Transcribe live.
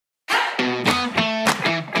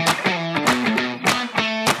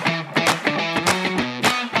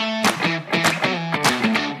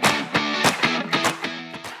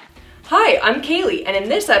I'm Kaylee, and in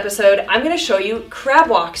this episode, I'm going to show you crab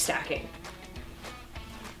walk stacking.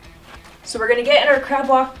 So we're going to get in our crab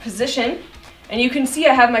walk position, and you can see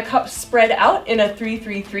I have my cups spread out in a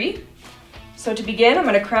 3-3-3. So to begin, I'm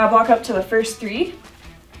going to crab walk up to the first 3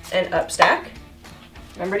 and up stack.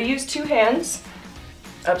 Remember to use 2 hands.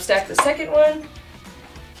 Up stack the second one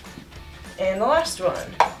and the last one.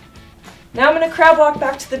 Now I'm going to crab walk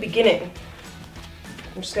back to the beginning.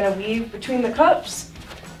 I'm just going to weave between the cups.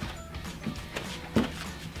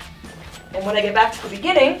 And when I get back to the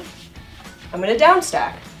beginning, I'm going to down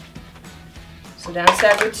stack. So down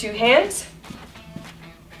stack with 2 hands,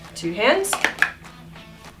 2 hands,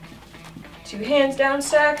 2 hands down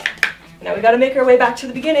stack. Now we got to make our way back to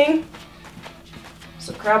the beginning.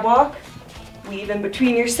 So crab walk, weave in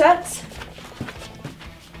between your sets,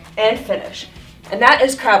 and finish. And that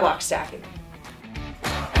is crab walk stacking.